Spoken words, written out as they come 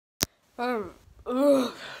Ugh.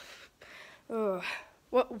 Ugh.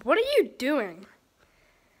 What are you doing?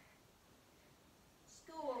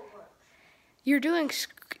 Schoolwork. You're doing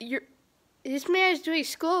this man is doing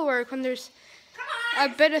schoolwork when there's Come on,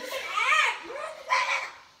 a bit of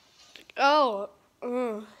What oh.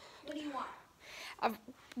 do you want?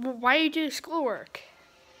 Why are you doing schoolwork?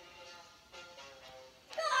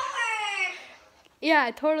 Schoolwork. Yeah,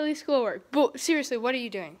 totally schoolwork. But seriously, what are you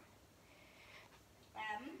doing?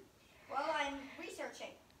 Well, I'm researching.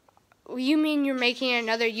 You mean you're making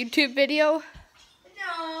another YouTube video?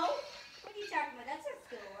 No. What are you talking about? That's not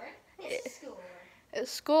schoolwork. It's schoolwork.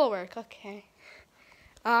 It's schoolwork, okay.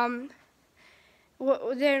 Then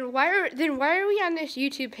why are we on this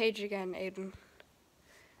YouTube page again, Aiden?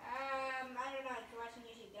 I don't know. It's watching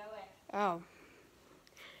YouTube. Go away. Oh.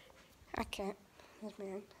 Okay. That's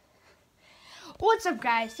weird. What's up,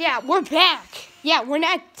 guys? Yeah, we're back. Yeah, we're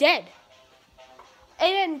not dead.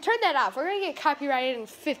 Aiden, turn that off. We're gonna get copyrighted in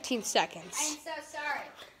 15 seconds. I'm so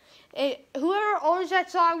sorry. Whoever owns that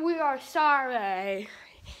song, we are sorry.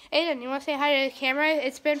 Aiden, you want to say hi to the camera?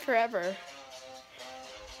 It's been forever.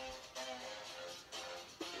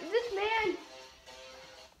 This man.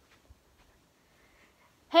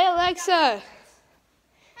 Hey Alexa,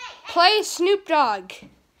 play Snoop Dogg.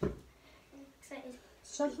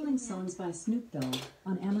 Shuffling songs by Snoop Dogg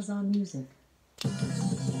on Amazon Music.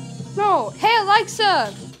 No, hey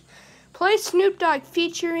Alexa, play Snoop Dogg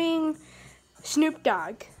featuring Snoop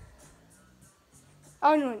Dogg.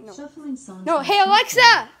 Oh no. Shuffling songs No, by hey Snoop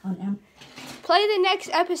Alexa, Dogg on play the next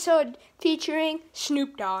episode featuring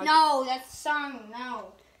Snoop Dogg. No, that's a song.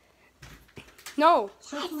 No. No.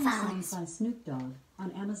 Shuffling songs by Snoop Dogg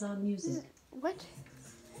on Amazon Music. What?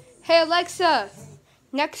 Hey Alexa,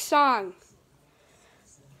 next song.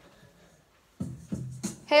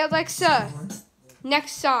 Hey Alexa,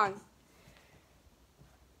 next song.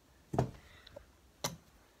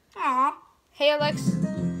 Aw. Hey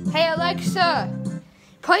Alexa,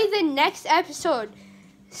 play the next episode,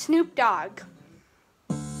 Snoop Dogg.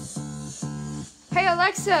 Hey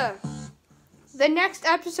Alexa, the next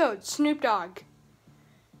episode, Snoop Dogg.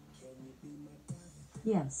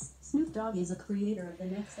 Yes, Snoop Dogg is a creator of the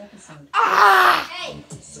next episode. Hey,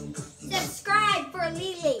 subscribe for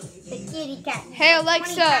Lily, the kitty cat. Hey 20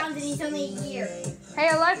 Alexa, pounds and he's only a year. hey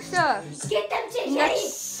Alexa, Get them to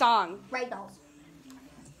next song. Right dolls.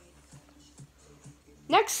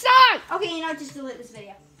 Next song! Okay, you know what? Just delete this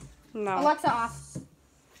video. No. Alexa off.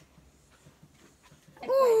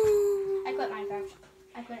 I quit Minecraft.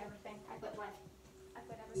 I quit everything. I quit life. I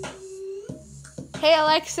quit everything. Hey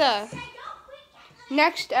Alexa,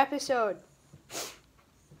 next episode.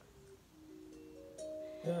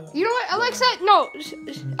 You know what, Alexa? No,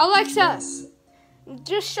 Alexa,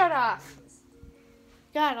 just shut off.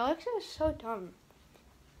 God, Alexa is so dumb.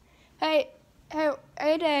 Hey,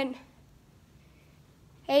 Aiden.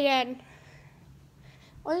 Aiden.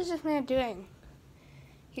 What is this man doing?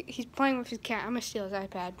 He's playing with his cat. I'm gonna steal his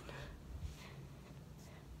iPad.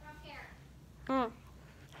 Hmm.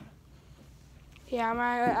 Yeah, I'm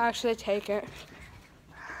gonna actually take it.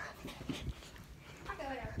 Okay,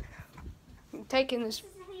 whatever. I'm taking this.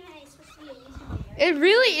 This isn't even supposed to be a YouTube video. It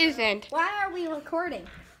really isn't. Why are we recording?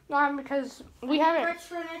 Because we haven't. Search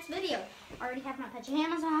for the next video. Already have my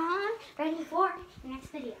pajamas on, ready for the next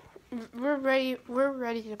video. We're ready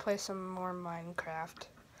to play some more Minecraft.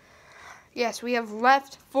 Yes, we have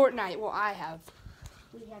left Fortnite. Well, I have.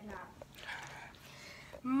 We have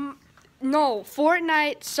not. No,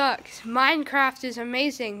 Fortnite sucks. Minecraft is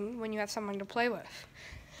amazing when you have someone to play with.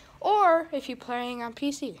 Or if you're playing on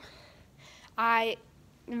PC.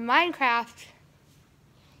 Minecraft,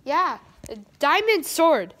 yeah, a diamond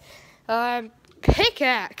sword,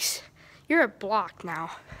 pickaxe. You're a block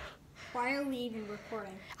now. Why are we even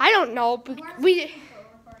recording? I don't know, but we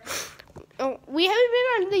haven't been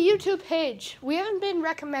on the YouTube page. We haven't been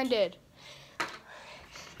recommended.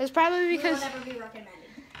 It's probably because. We will never be recommended.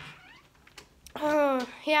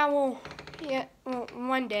 Well,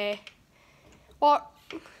 one day. Well,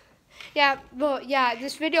 yeah,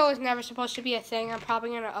 this video is never supposed to be a thing. I'm probably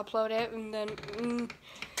going to upload it and then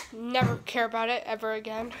never care about it ever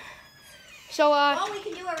again. So, well, we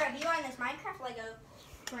can do a review on this Minecraft Lego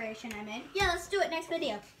creation I made. Yeah, let's do it next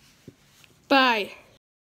video. Bye.